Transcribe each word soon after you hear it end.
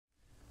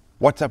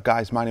What's up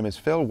guys, my name is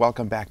Phil.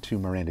 Welcome back to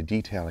Miranda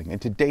Detailing. In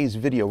today's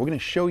video, we're going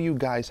to show you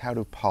guys how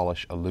to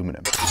polish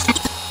aluminum.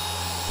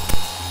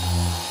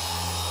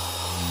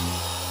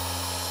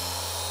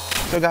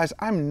 So guys,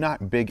 I'm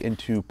not big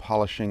into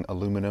polishing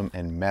aluminum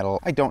and metal.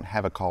 I don't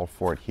have a call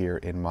for it here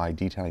in my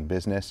detailing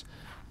business,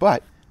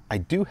 but I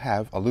do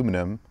have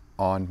aluminum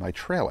on my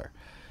trailer.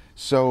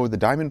 So the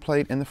diamond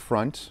plate in the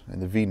front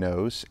and the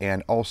V-nose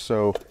and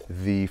also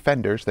the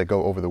fenders that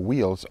go over the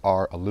wheels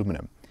are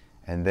aluminum.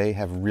 And they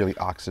have really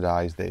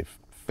oxidized, they've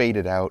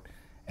faded out,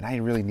 and I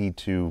really need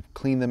to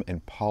clean them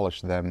and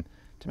polish them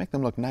to make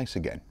them look nice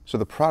again. So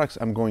the products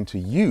I'm going to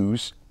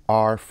use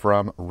are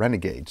from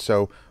Renegade.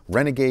 So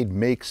Renegade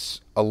makes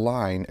a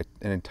line,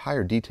 an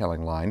entire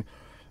detailing line,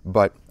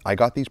 but I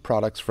got these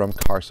products from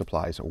Car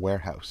Supply's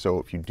warehouse. So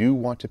if you do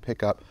want to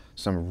pick up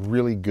some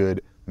really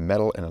good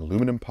metal and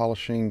aluminum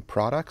polishing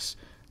products,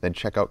 then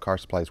check out Car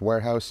Supply's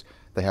warehouse.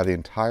 They have the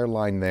entire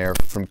line there,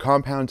 from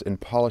compounds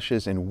and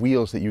polishes and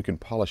wheels that you can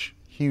polish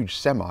huge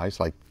semis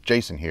like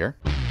Jason here.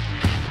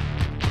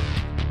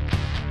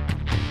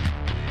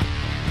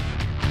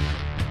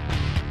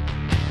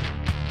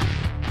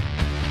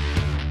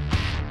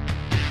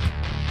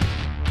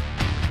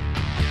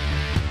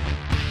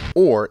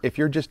 Or if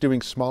you're just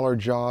doing smaller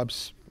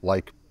jobs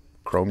like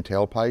chrome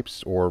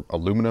tailpipes or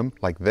aluminum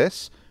like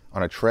this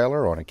on a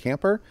trailer or on a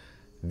camper,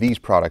 these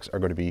products are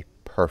going to be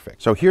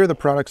perfect. So here are the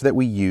products that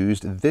we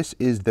used. This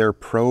is their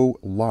Pro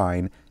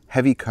line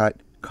heavy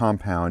cut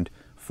compound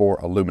for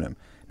aluminum.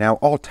 Now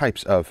all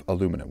types of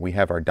aluminum. We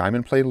have our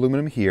diamond plate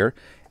aluminum here,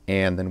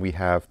 and then we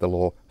have the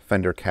little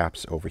fender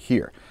caps over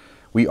here.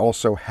 We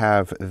also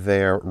have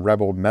their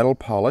Rebel metal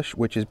polish,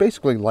 which is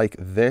basically like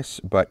this,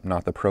 but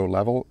not the Pro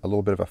level, a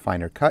little bit of a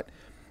finer cut.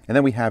 And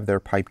then we have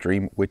their Pipe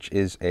Dream, which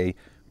is a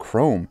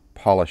chrome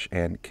polish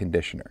and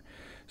conditioner.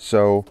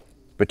 So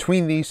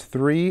between these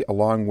three,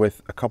 along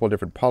with a couple of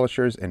different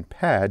polishers and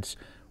pads,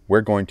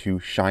 we're going to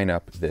shine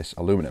up this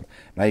aluminum.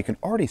 Now you can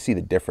already see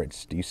the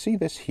difference. Do you see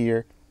this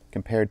here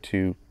compared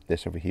to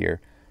this over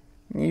here?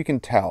 You can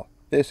tell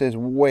this is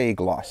way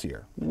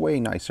glossier,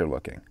 way nicer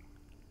looking.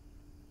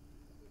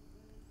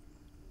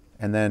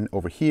 And then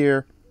over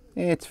here,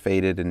 it's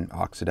faded and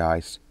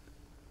oxidized,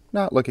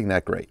 not looking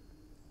that great.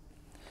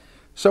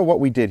 So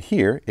what we did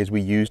here is we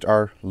used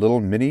our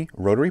little mini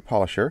rotary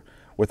polisher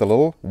with a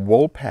little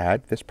wool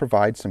pad. This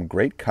provides some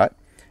great cut.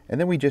 And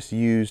then we just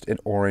used an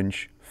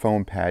orange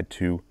foam pad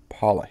to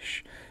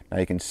polish. Now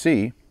you can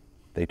see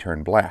they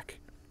turn black.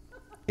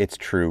 It's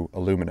true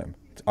aluminum.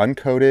 It's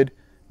uncoated,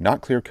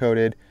 not clear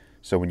coated.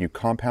 So when you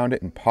compound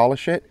it and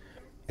polish it,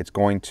 it's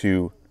going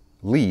to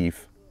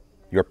leave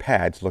your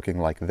pads looking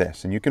like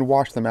this. And you can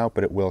wash them out,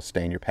 but it will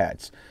stain your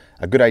pads.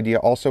 A good idea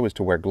also is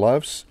to wear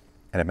gloves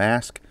and a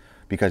mask,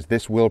 because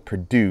this will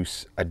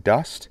produce a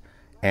dust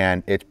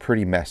and it's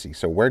pretty messy.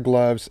 So wear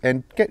gloves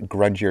and get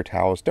grungier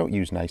towels. Don't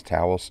use nice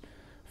towels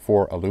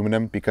for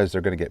aluminum because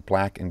they're going to get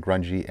black and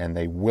grungy and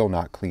they will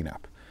not clean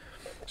up.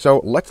 So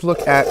let's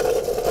look at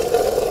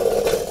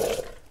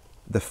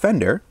the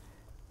fender.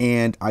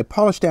 And I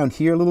polished down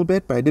here a little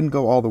bit, but I didn't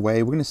go all the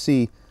way. We're going to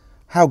see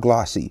how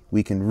glossy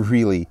we can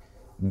really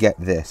get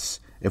this.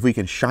 If we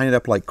can shine it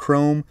up like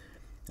chrome,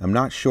 I'm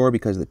not sure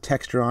because the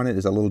texture on it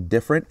is a little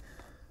different,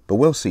 but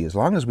we'll see. As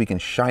long as we can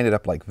shine it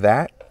up like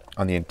that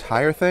on the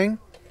entire thing,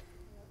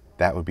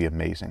 that would be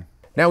amazing.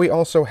 Now we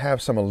also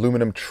have some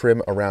aluminum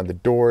trim around the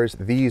doors.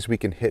 These we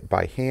can hit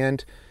by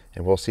hand,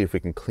 and we'll see if we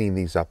can clean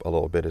these up a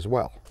little bit as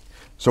well.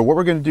 So what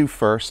we're going to do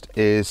first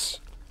is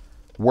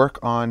work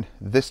on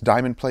this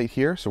diamond plate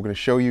here. So we're going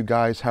to show you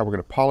guys how we're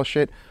going to polish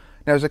it.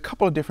 Now there's a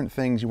couple of different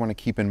things you want to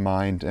keep in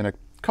mind and a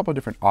couple of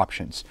different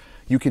options.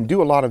 You can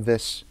do a lot of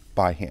this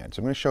by hand.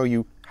 So I'm going to show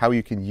you how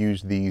you can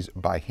use these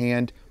by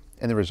hand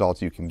and the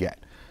results you can get.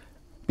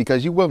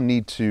 Because you will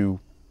need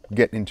to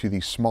get into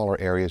these smaller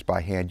areas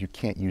by hand. You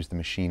can't use the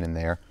machine in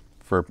there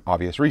for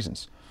obvious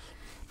reasons.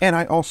 And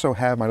I also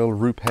have my little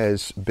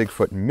Rupes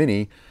Bigfoot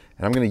Mini,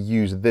 and I'm going to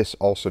use this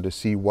also to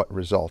see what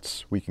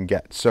results we can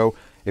get. So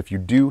if you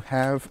do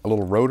have a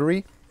little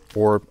rotary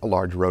or a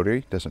large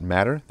rotary, doesn't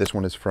matter. This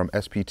one is from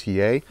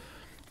SPTA,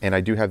 and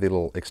I do have the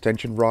little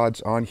extension rods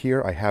on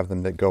here. I have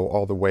them that go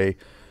all the way,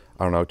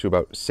 I don't know, to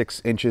about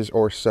 6 inches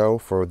or so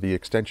for the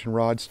extension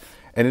rods.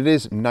 And it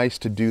is nice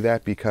to do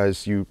that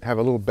because you have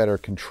a little better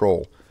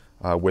control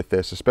with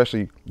this,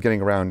 especially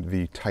getting around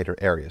the tighter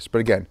areas. But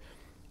again,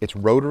 it's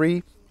rotary,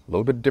 a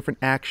little bit different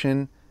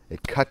action.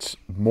 It cuts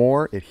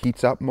more, it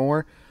heats up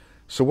more.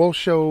 So we'll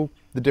show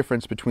the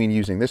difference between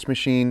using this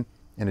machine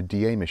and a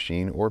DA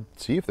machine, or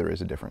see if there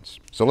is a difference.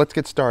 So let's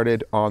get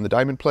started on the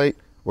diamond plate.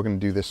 We're going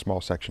to do this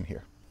small section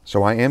here.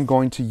 So I am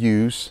going to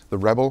use the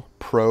Rebel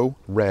Pro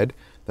Red,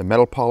 the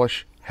metal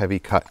polish heavy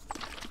cut.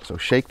 So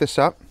shake this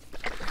up.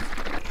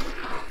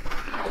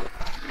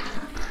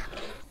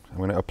 I'm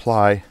going to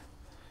apply,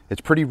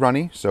 it's pretty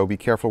runny, so be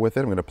careful with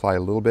it. I'm going to apply a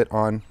little bit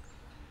on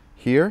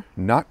here,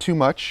 not too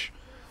much,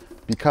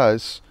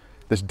 because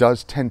this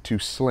does tend to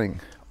sling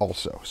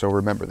also. So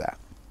remember that.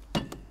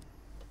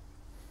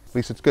 At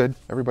least it's good.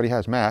 Everybody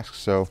has masks,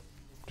 so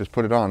just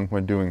put it on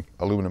when doing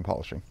aluminum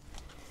polishing.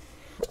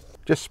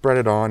 just spread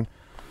it on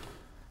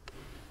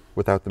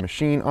without the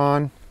machine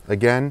on.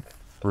 Again,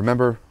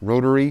 remember,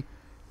 rotary,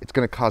 it's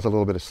going to cause a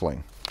little bit of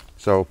sling.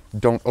 So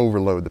don't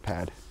overload the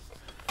pad.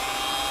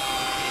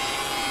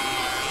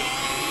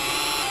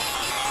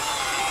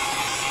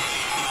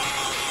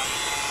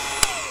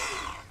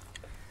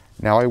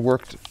 Now I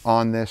worked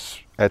on this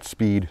at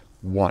speed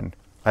 1.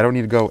 I don't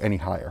need to go any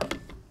higher.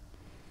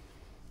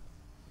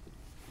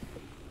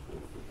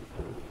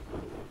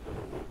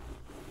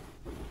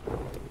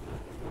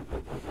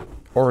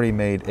 Already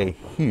made a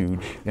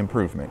huge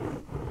improvement.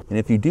 And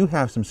if you do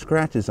have some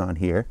scratches on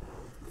here,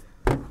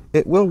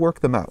 it will work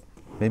them out.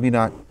 Maybe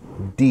not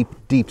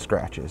deep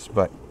scratches,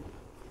 but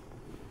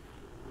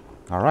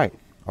all right.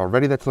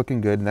 Already that's looking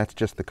good, and that's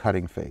just the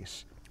cutting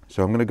phase.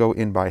 So I'm gonna go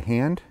in by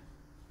hand,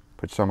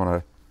 put some on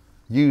a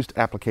used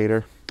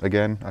applicator.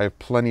 Again, I have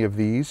plenty of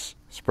these.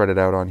 Spread it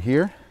out on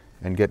here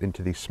and get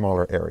into these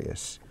smaller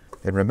areas.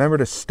 And remember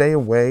to stay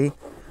away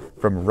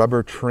from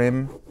rubber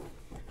trim,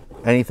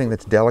 anything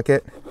that's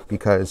delicate,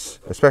 because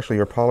especially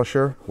your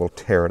polisher will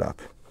tear it up.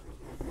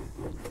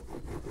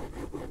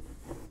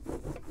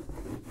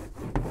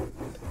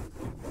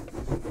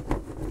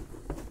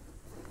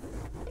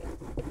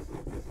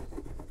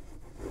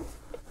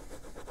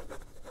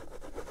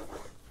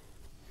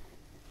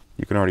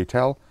 You can already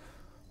tell.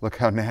 Look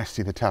how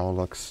nasty the towel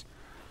looks.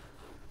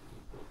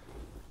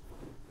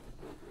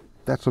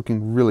 That's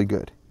looking really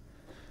good.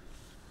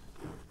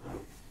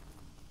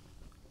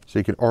 So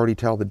you can already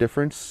tell the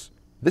difference.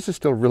 This is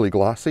still really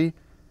glossy.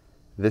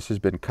 This has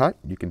been cut.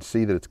 You can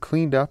see that it's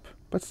cleaned up,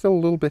 but still a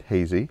little bit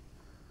hazy.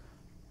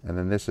 And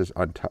then this is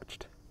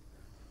untouched.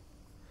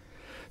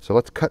 So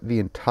let's cut the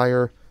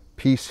entire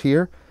piece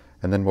here,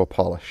 and then we'll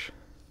polish.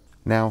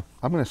 Now,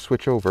 I'm going to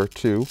switch over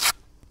to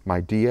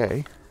my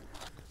DA,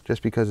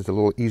 just because it's a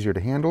little easier to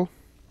handle.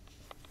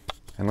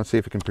 And let's see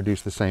if it can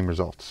produce the same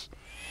results.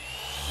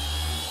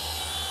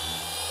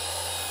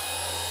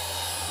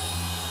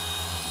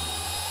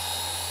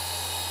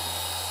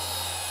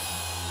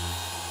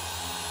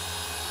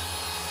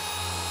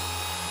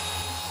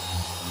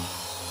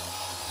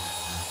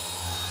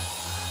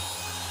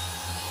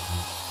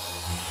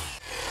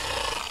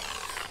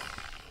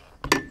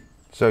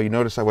 So you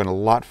notice I went a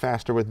lot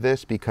faster with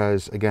this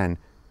because, again,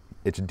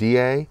 it's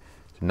DA.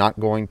 It's not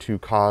going to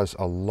cause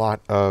a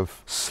lot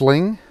of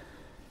sling,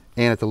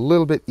 and it's a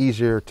little bit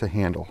easier to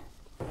handle.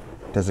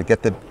 Does it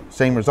get the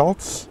same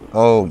results?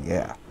 Oh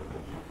yeah,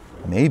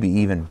 maybe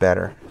even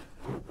better.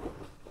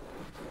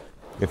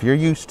 If you're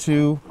used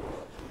to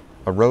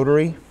a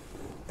rotary,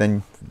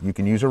 then you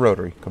can use a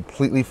rotary,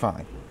 completely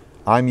fine.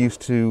 I'm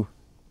used to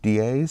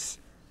DAs,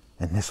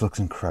 and this looks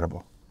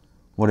incredible.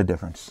 What a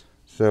difference.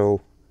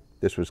 So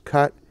this was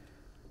cut,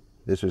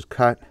 this was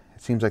cut.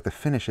 It seems like the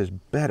finish is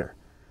better.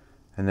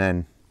 And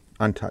then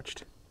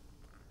untouched.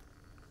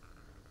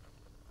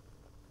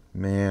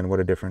 Man, what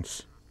a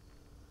difference.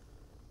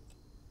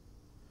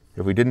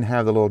 If we didn't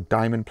have the little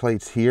diamond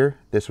plates here,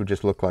 this would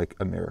just look like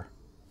a mirror.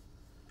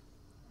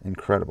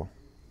 Incredible.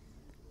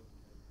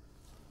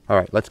 All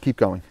right, let's keep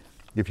going.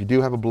 If you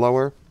do have a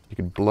blower, you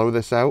can blow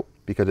this out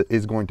because it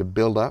is going to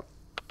build up.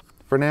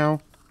 For now,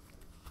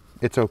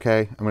 it's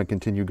okay. I'm going to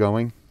continue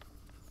going.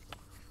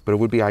 But it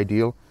would be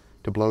ideal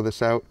to blow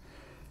this out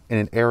in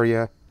an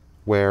area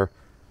where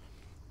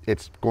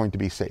it's going to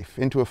be safe.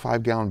 Into a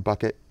 5-gallon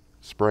bucket,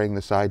 spraying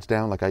the sides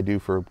down like I do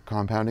for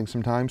compounding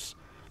sometimes.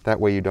 That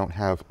way you don't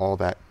have all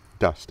that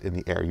dust in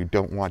the air. You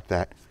don't want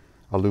that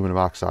aluminum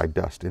oxide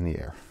dust in the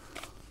air.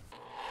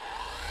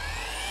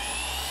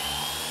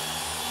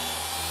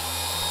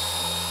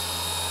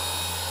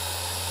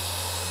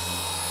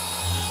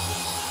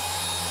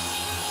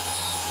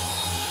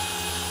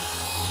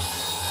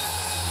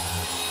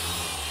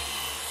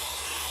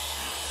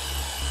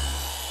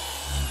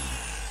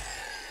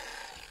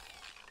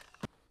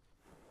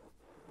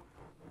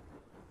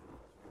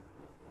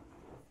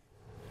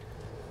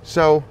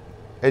 So,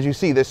 as you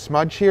see, this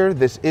smudge here,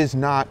 this is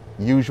not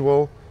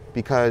usual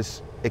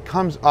because it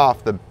comes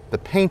off the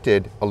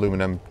painted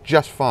aluminum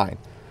just fine.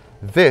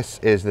 This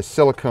is the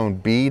silicone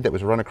bead that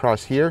was run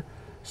across here,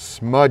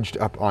 smudged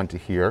up onto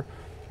here.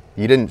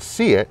 You didn't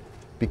see it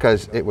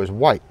because it was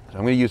white. So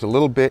I'm going to use a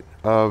little bit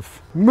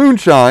of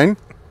moonshine,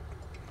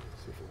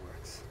 see if it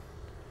works.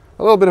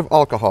 A little bit of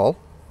alcohol.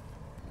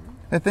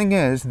 The thing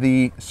is,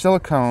 the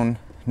silicone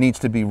needs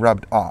to be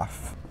rubbed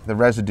off. The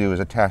residue is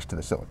attached to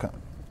the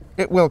silicone.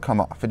 It will come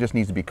off. It just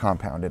needs to be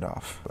compounded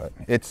off. But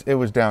it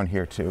was down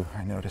here too.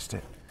 I noticed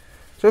it.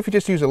 So if you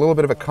just use a little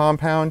bit of a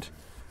compound,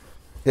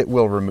 it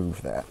will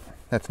remove that.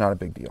 That's not a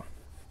big deal.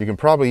 You can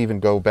probably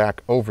even go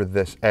back over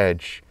this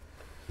edge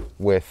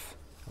with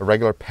a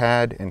regular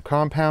pad and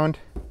compound,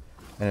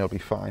 and it'll be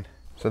fine.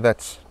 So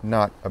that's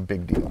not a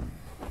big deal.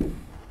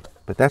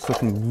 But that's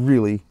looking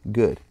really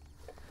good.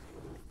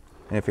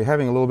 And if you're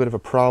having a little bit of a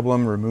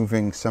problem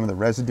removing some of the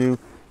residue,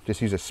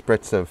 just use a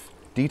spritz of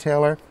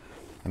detailer.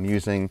 I'm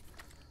using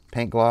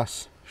Paint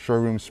Gloss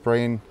Showroom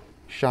Spray and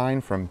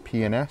Shine from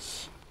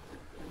P&S.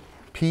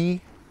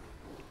 P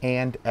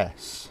and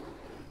S.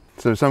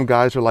 So some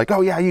guys are like,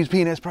 oh yeah, I use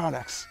P&S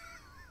products.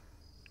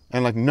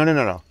 And like, no, no,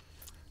 no, no.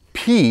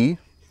 P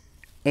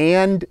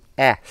and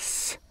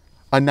S.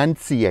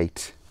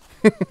 Enunciate.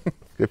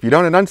 If you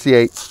don't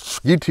enunciate,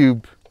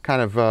 YouTube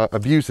kind of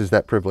abuses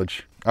that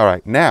privilege. All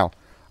right, now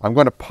I'm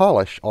going to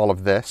polish all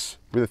of this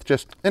with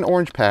just an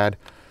orange pad.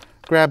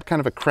 Grab kind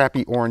of a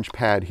crappy orange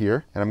pad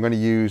here, and I'm going to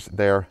use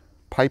their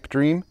Pipe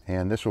Dream,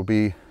 and this will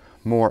be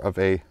more of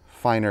a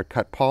finer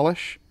cut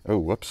polish. Oh,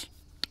 whoops.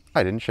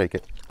 I didn't shake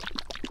it.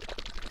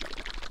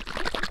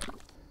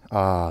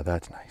 Ah,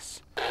 that's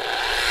nice.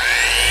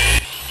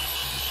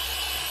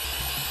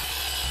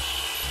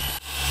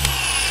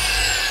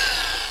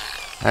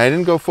 I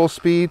didn't go full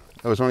speed.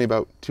 I was only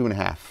about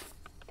 2.5.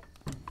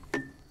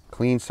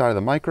 Clean side of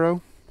the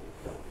micro.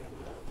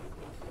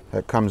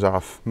 That comes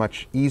off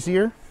much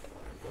easier.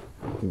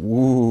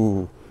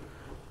 Ooh,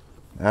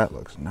 that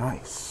looks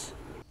nice.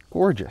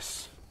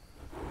 Gorgeous.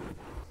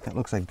 That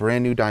looks like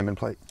brand new diamond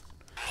plate.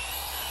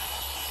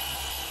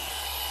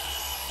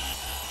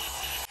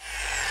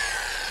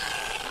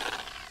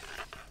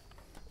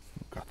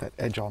 Got that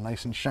edge all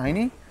nice and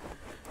shiny.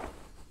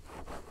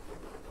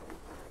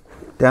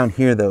 Down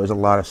here though is a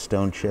lot of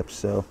stone chips,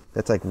 so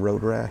that's like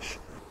road rash.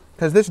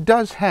 Because this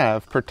does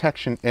have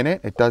protection in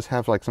it. It does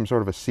have like some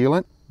sort of a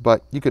sealant,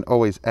 but you can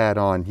always add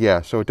on.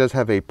 Yeah, so it does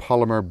have a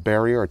polymer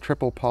barrier, a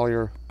triple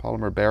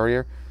polymer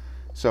barrier.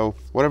 So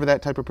whatever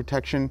that type of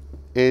protection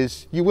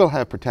is, you will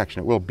have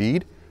protection. It will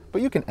bead,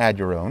 but you can add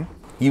your own.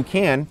 You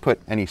can put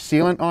any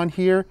sealant on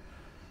here.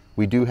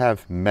 We do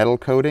have metal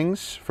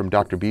coatings from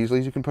Dr.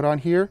 Beasley's you can put on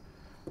here,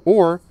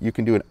 or you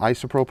can do an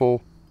isopropyl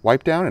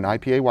wipe down, an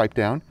IPA wipe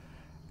down,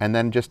 and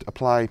then just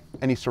apply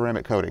any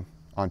ceramic coating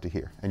onto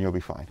here and you'll be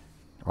fine.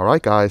 All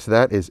right, guys,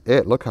 that is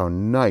it. Look how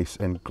nice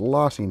and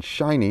glossy and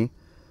shiny.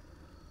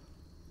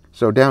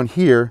 So down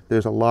here,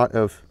 there's a lot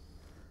of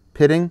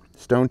pitting,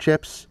 stone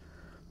chips,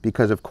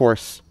 because of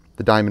course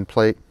the diamond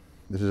plate,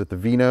 this is at the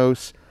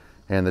V-nose,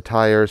 and the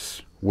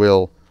tires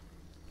will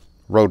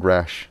road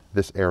rash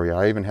this area.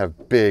 I even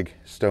have big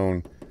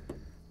stone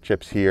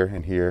chips here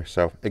and here,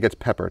 so it gets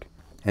peppered,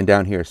 and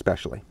down here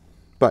especially.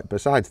 But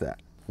besides that,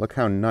 look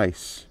how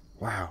nice.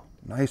 Wow,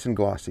 nice and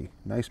glossy,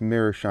 nice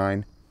mirror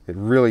shine. It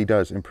really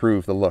does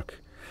improve the look.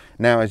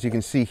 Now, as you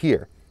can see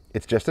here,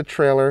 it's just a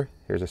trailer.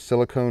 Here's a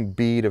silicone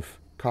bead of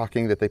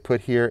caulking that they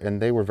put here,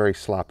 and they were very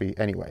sloppy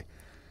anyway.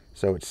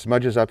 So it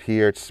smudges up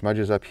here, it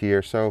smudges up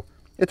here, so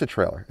it's a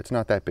trailer. It's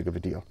not that big of a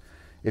deal.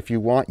 If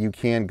you want, you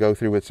can go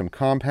through with some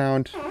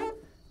compound,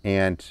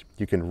 and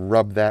you can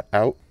rub that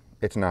out.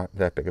 It's not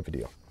that big of a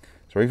deal.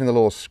 So even the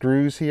little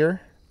screws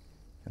here,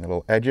 and the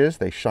little edges,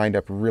 they shined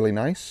up really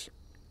nice.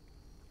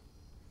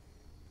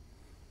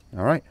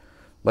 All right,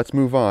 let's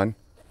move on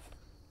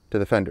to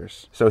the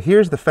fenders. So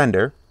here's the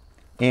fender,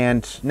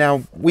 and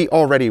now we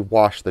already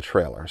washed the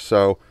trailer,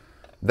 so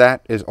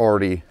that is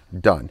already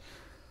done.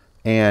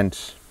 And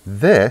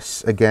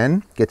this,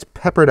 again, gets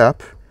peppered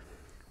up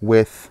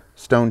with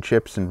stone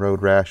chips and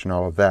road rash and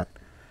all of that.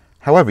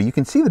 However, you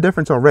can see the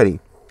difference already.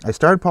 I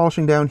started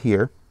polishing down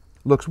here,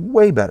 looks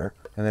way better,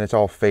 and then it's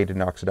all faded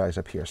and oxidized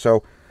up here.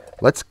 So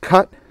let's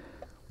cut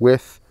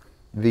with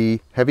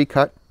the Heavy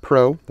Cut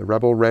Pro, the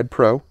Rebel Red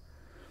Pro,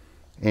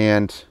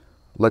 and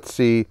let's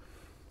see.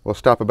 We'll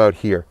stop about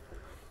here.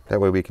 That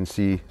way we can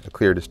see a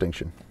clear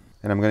distinction.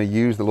 And I'm going to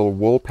use the little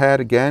wool pad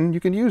again. You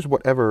can use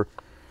whatever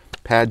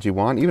pads you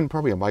want. Even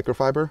probably a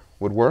microfiber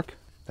would work.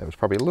 That was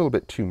probably a little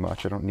bit too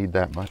much. I don't need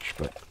that much,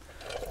 but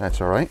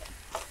that's all right.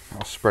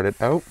 I'll spread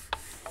it out.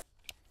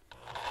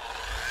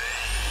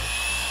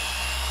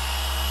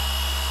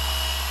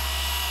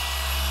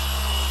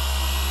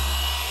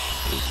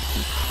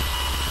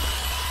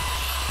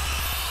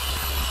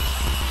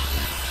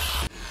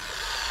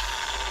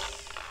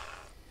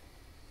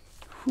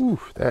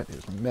 Whew, that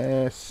is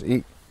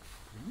messy.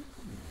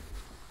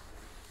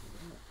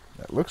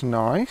 That looks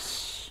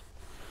nice.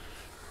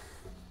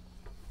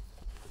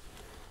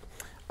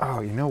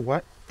 Oh, you know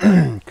what?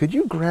 Could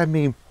you grab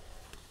me,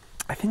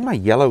 I think my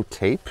yellow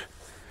tape.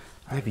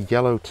 I have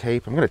yellow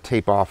tape. I'm going to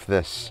tape off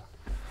this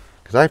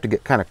because I have to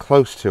get kind of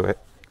close to it.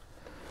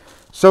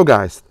 So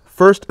guys,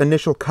 first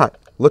initial cut.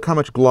 Look how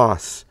much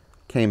gloss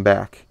came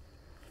back.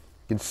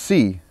 You can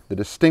see the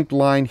distinct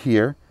line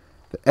here.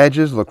 The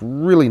edges look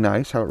really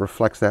nice, how it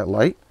reflects that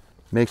light.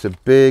 Makes a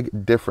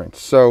big difference.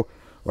 So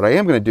what I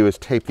am going to do is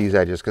tape these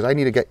edges because I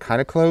need to get kind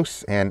of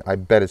close, and I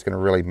bet it's going to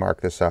really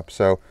mark this up.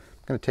 So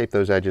I'm going to tape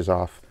those edges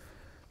off.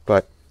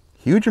 But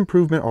huge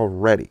improvement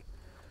already.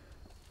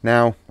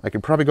 Now, I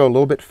could probably go a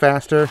little bit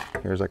faster.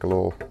 Here's like a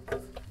little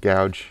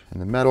gouge in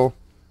the metal.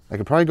 I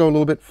could probably go a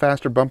little bit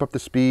faster, bump up the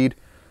speed,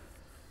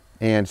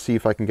 and see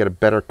if I can get a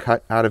better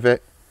cut out of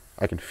it.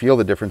 I can feel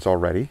the difference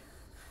already.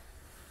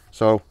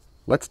 So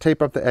let's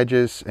tape up the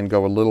edges and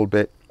go a little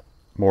bit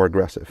more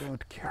aggressive.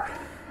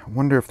 I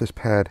wonder if this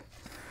pad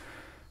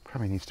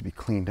probably needs to be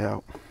cleaned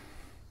out.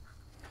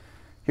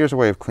 Here's a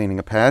way of cleaning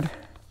a pad.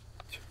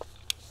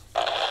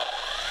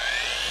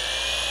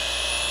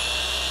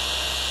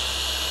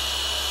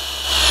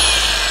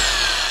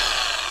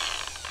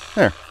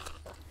 There.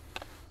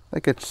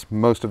 That gets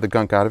most of the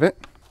gunk out of it.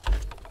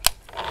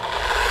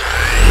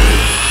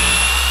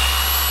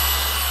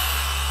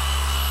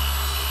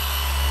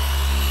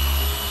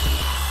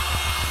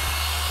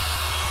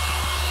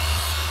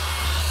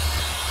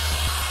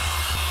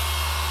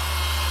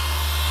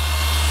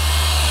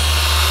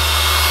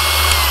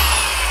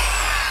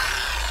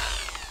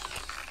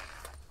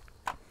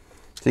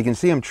 So you can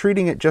see I'm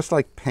treating it just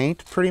like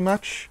paint pretty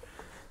much,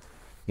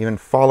 even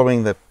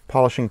following the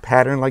polishing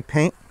pattern like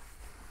paint.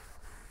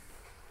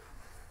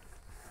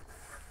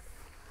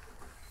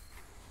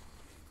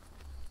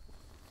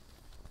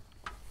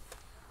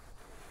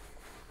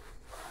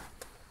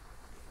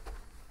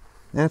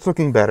 And it's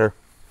looking better.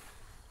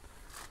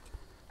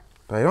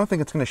 But I don't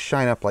think it's going to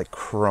shine up like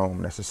chrome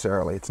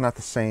necessarily. It's not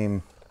the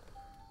same,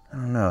 I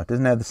don't know, it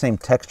doesn't have the same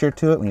texture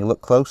to it when you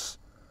look close.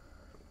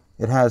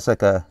 It has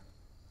like a,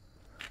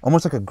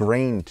 almost like a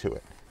grain to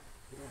it.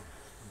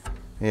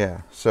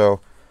 Yeah, so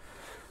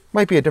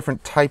might be a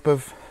different type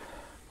of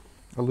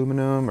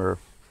aluminum, or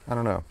I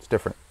don't know, it's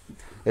different.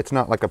 It's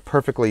not like a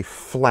perfectly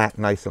flat,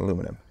 nice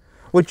aluminum,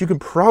 which you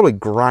could probably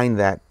grind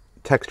that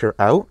texture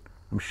out.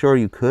 I'm sure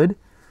you could,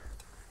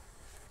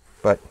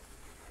 but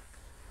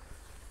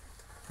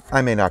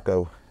I may not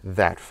go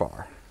that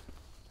far.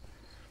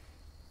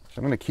 So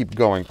I'm going to keep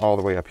going all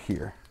the way up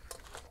here.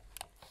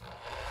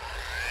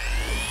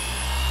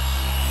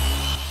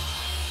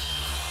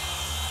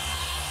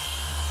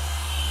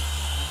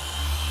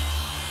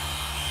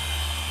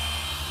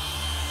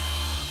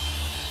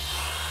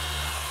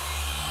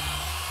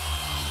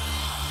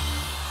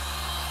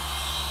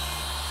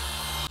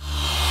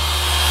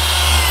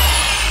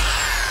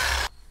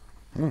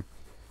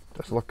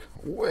 Does look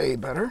way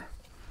better.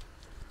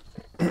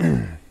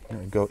 I'm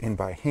going to go in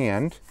by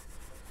hand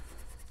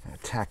and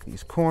attack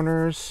these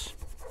corners.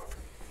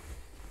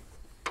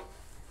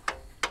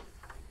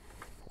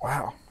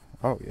 Wow.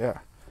 Oh yeah,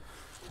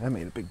 that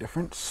made a big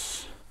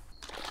difference.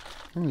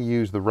 I'm going to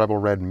use the Rebel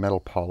Red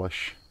metal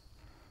polish,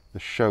 the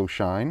Show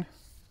Shine.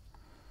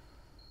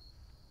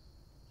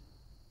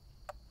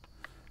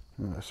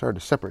 I started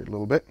to separate a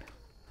little bit.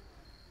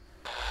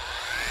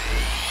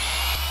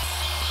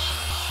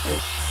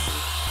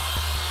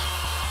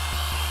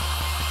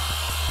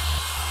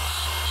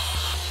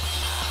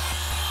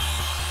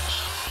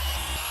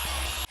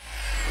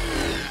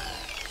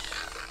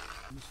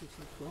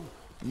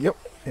 Yep,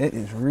 it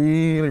is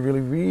really, really,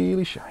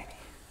 really shiny.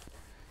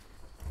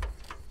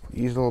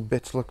 These little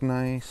bits look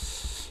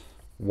nice.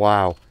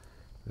 Wow,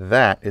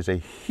 that is a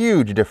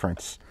huge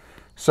difference.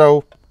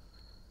 So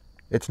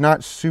it's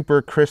not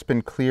super crisp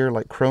and clear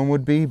like chrome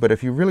would be, but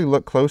if you really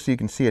look closely, you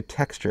can see a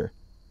texture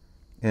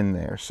in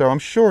there. So I'm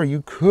sure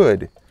you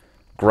could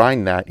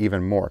grind that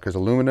even more, because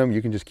aluminum,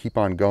 you can just keep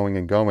on going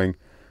and going.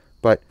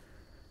 But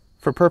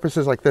for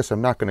purposes like this,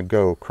 I'm not going to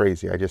go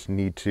crazy. I just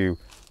need to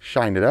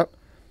shine it up,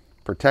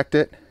 protect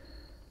it.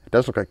 It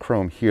does look like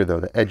chrome here though.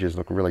 The edges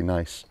look really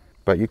nice,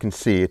 but you can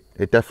see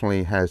it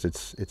definitely has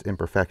its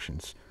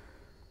imperfections.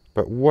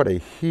 But what a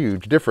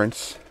huge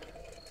difference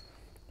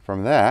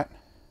from that,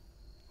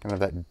 kind of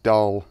that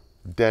dull,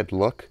 dead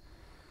look,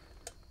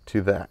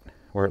 to that,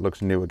 where it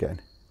looks new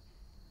again.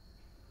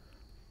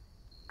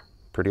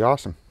 Pretty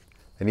awesome.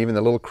 And even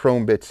the little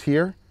chrome bits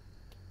here,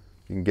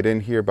 you can get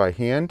in here by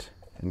hand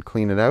and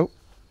clean it out.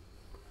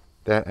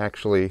 That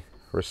actually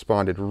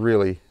responded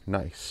really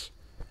nice.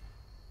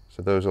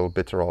 So those little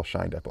bits are all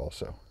shined up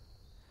also.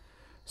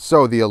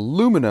 So the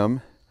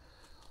aluminum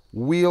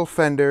wheel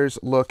fenders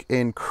look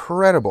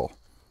incredible.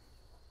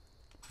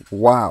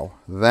 Wow,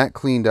 that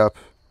cleaned up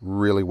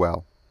really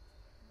well.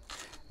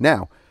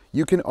 Now,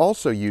 you can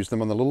also use them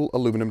on the little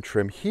aluminum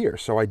trim here.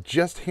 So I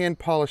just hand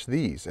polished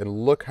these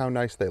and look how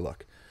nice they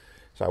look.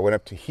 So I went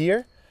up to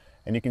here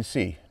and you can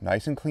see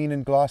nice and clean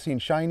and glossy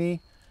and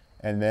shiny,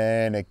 and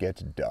then it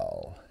gets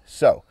dull.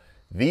 So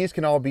these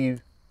can all be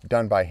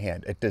done by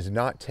hand. It does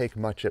not take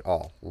much at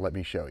all. Let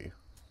me show you.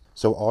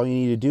 So all you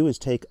need to do is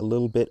take a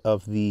little bit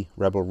of the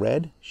Rebel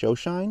Red Show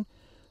Shine.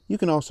 You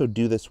can also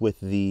do this with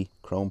the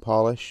chrome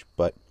polish,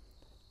 but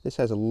this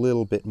has a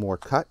little bit more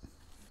cut.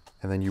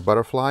 And then you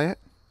butterfly it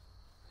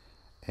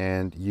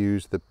and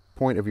use the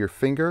point of your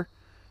finger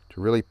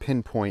to really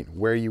pinpoint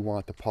where you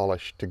want the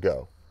polish to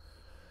go.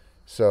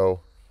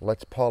 So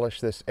let's polish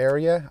this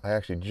area. I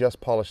actually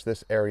just polished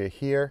this area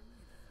here.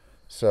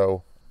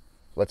 So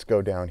let's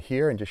go down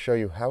here and just show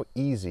you how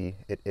easy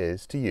it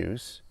is to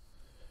use.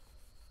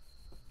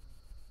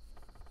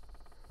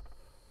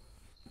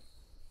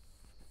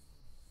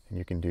 And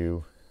you can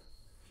do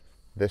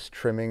this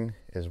trimming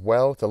as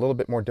well. It's a little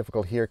bit more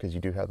difficult here because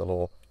you do have the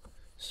little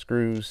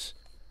screws,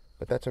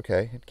 but that's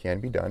okay. It can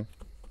be done.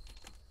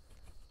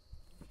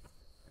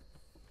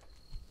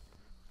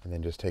 And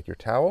then just take your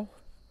towel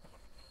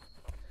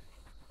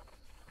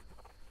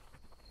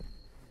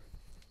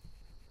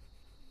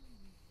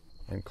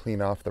and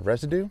clean off the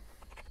residue.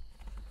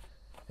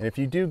 And if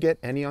you do get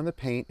any on the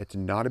paint, it's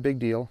not a big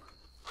deal.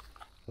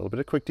 A little bit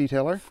of quick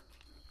detailer,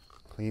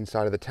 clean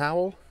side of the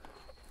towel,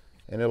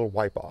 and it'll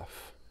wipe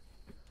off.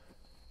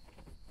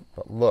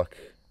 But look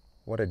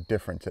what a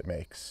difference it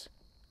makes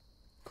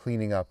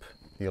cleaning up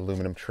the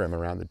aluminum trim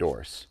around the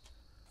doors.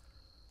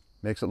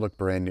 Makes it look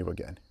brand new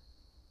again.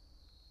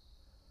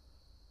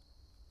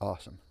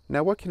 Awesome.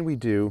 Now what can we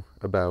do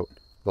about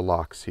the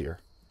locks here?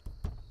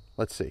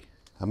 Let's see.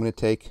 I'm going to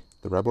take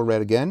the Rebel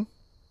Red again.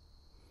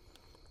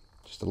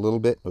 Just a little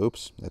bit.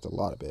 Oops, that's a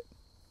lot of it.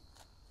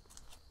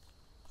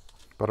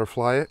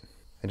 Butterfly it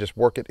and just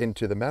work it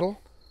into the metal.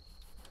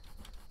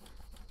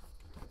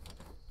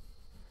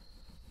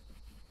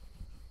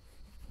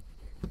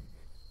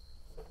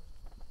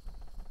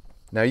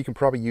 Now you can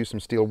probably use some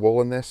steel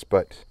wool in this,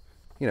 but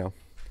you know,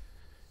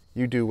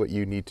 you do what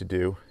you need to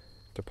do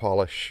to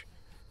polish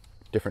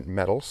different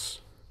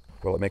metals.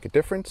 Will it make a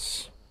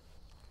difference?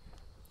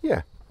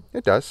 Yeah,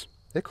 it does.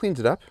 It cleans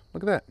it up.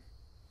 Look at that.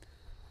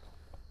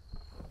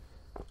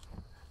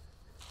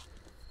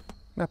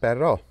 Not bad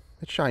at all.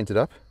 It shines it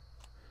up.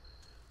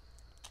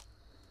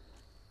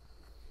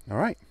 All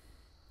right.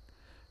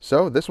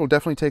 So this will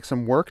definitely take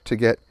some work to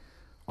get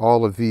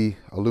all of the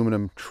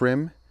aluminum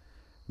trim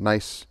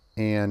nice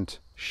and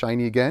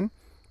shiny again,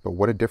 but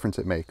what a difference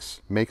it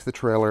makes. Makes the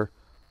trailer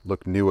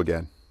look new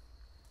again.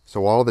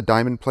 So all the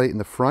diamond plate in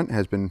the front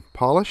has been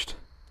polished.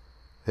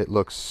 It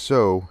looks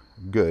so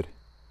good.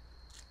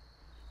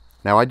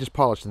 Now I just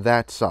polished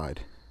that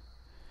side,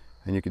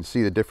 and you can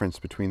see the difference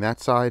between that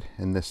side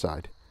and this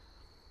side.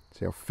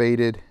 See how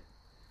faded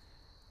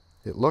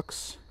it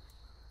looks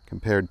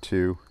compared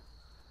to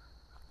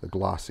the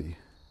glossy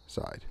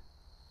side.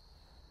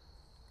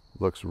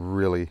 Looks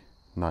really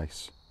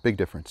nice. Big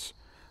difference.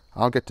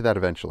 I'll get to that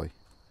eventually.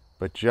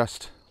 But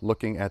just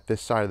looking at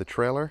this side of the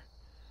trailer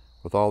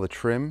with all the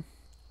trim,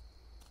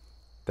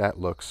 that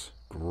looks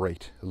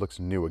great. It looks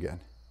new again.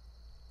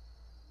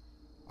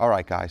 All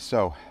right, guys,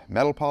 so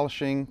metal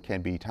polishing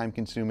can be time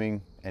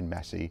consuming and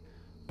messy,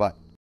 but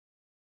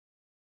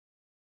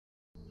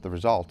the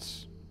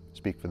results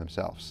speak for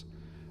themselves.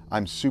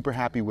 I'm super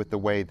happy with the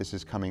way this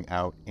is coming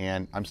out,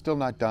 and I'm still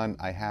not done.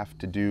 I have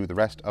to do the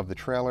rest of the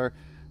trailer,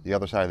 the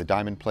other side of the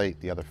diamond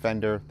plate, the other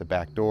fender, the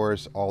back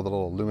doors, all the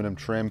little aluminum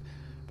trim,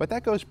 but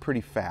that goes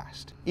pretty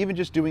fast. Even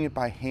just doing it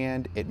by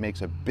hand, it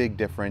makes a big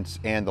difference.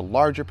 And the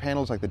larger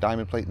panels like the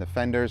diamond plate and the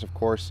fenders, of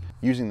course,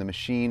 using the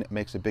machine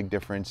makes a big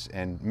difference,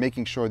 and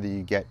making sure that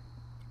you get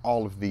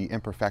all of the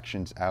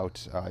imperfections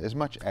out as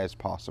much as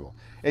possible.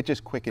 It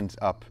just quickens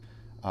up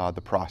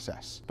the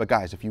process. But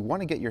guys, if you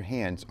want to get your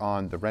hands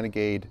on the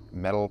Renegade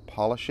metal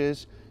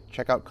polishes,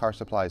 check out Car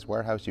Supply's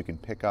warehouse. You can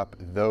pick up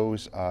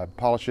those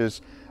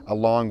polishes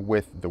along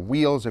with the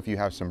wheels if you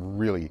have some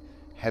really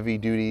heavy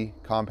duty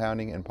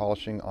compounding and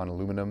polishing on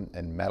aluminum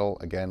and metal.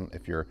 Again,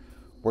 if you're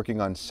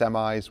working on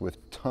semis with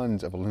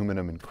tons of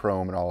aluminum and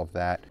chrome and all of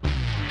that,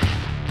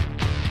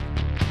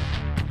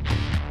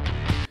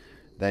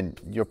 then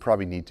you'll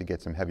probably need to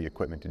get some heavy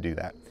equipment to do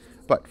that.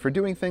 But for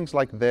doing things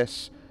like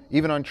this,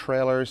 even on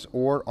trailers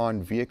or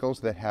on vehicles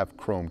that have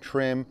chrome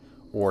trim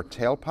or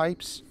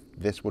tailpipes,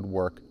 this would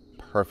work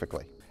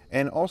perfectly.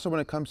 And also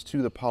when it comes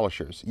to the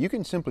polishers, you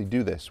can simply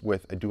do this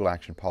with a dual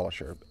action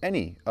polisher.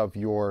 Any of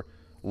your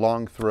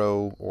long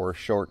throw or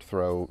short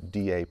throw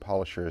DA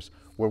polishers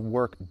will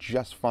work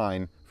just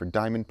fine for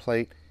diamond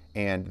plate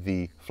and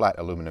the flat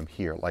aluminum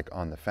here, like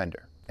on the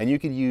fender. And you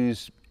can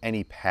use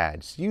any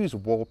pads. Use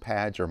wool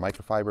pads or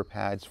microfiber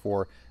pads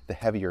for the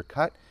heavier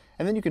cut,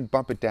 and then you can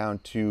bump it down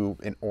to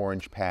an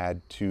orange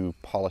pad to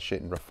polish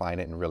it and refine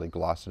it and really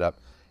gloss it up.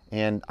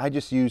 And I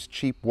just use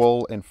cheap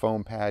wool and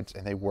foam pads,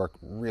 and they work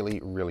really,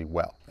 really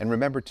well. And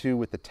remember too,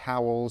 with the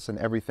towels and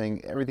everything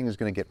is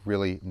gonna get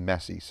really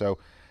messy. So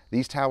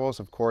these towels,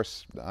 of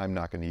course, I'm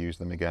not gonna use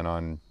them again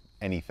on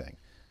anything,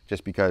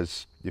 just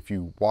because if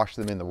you wash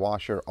them in the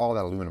washer, all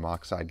that aluminum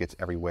oxide gets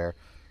everywhere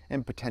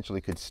and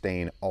potentially could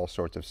stain all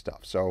sorts of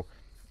stuff. So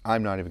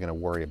I'm not even gonna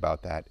worry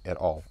about that at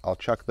all. I'll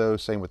chuck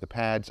those, same with the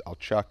pads, I'll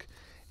chuck,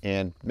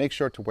 and make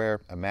sure to wear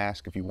a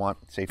mask if you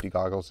want, safety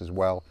goggles as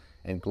well,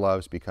 and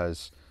gloves,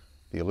 because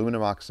the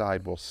aluminum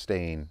oxide will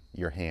stain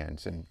your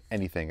hands and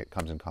anything it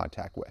comes in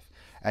contact with.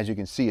 As you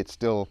can see, it's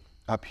still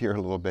up here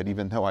a little bit.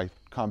 Even though I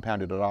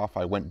compounded it off,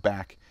 I went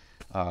back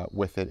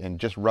with it and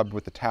just rubbed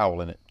with the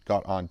towel, and it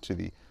got onto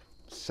the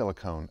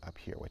silicone up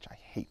here, which I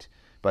hate.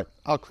 But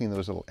I'll clean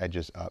those little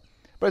edges up.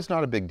 But it's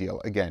not a big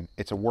deal. Again,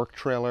 it's a work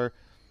trailer.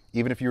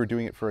 Even if you were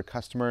doing it for a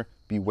customer,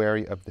 be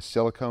wary of the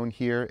silicone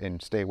here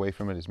and stay away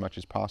from it as much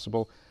as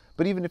possible.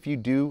 But even if you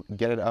do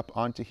get it up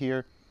onto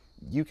here,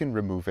 you can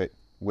remove it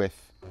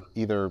with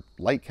either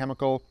light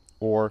chemical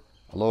or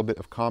a little bit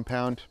of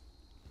compound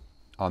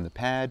on the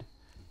pad,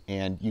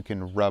 and you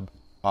can rub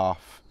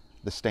off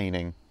the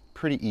staining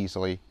pretty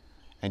easily,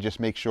 and just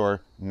make sure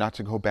not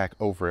to go back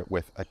over it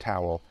with a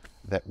towel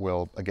that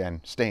will,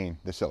 again, stain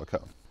the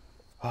silicone.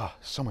 Ah,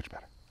 so much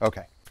better.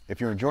 Okay,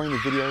 if you're enjoying the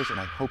videos, and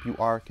I hope you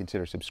are,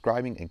 consider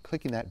subscribing and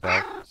clicking that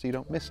bell so you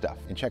don't miss stuff.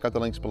 And check out the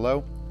links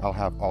below. I'll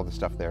have all the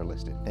stuff there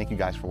listed. Thank you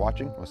guys for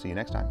watching. We'll see you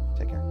next time.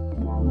 Take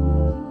care.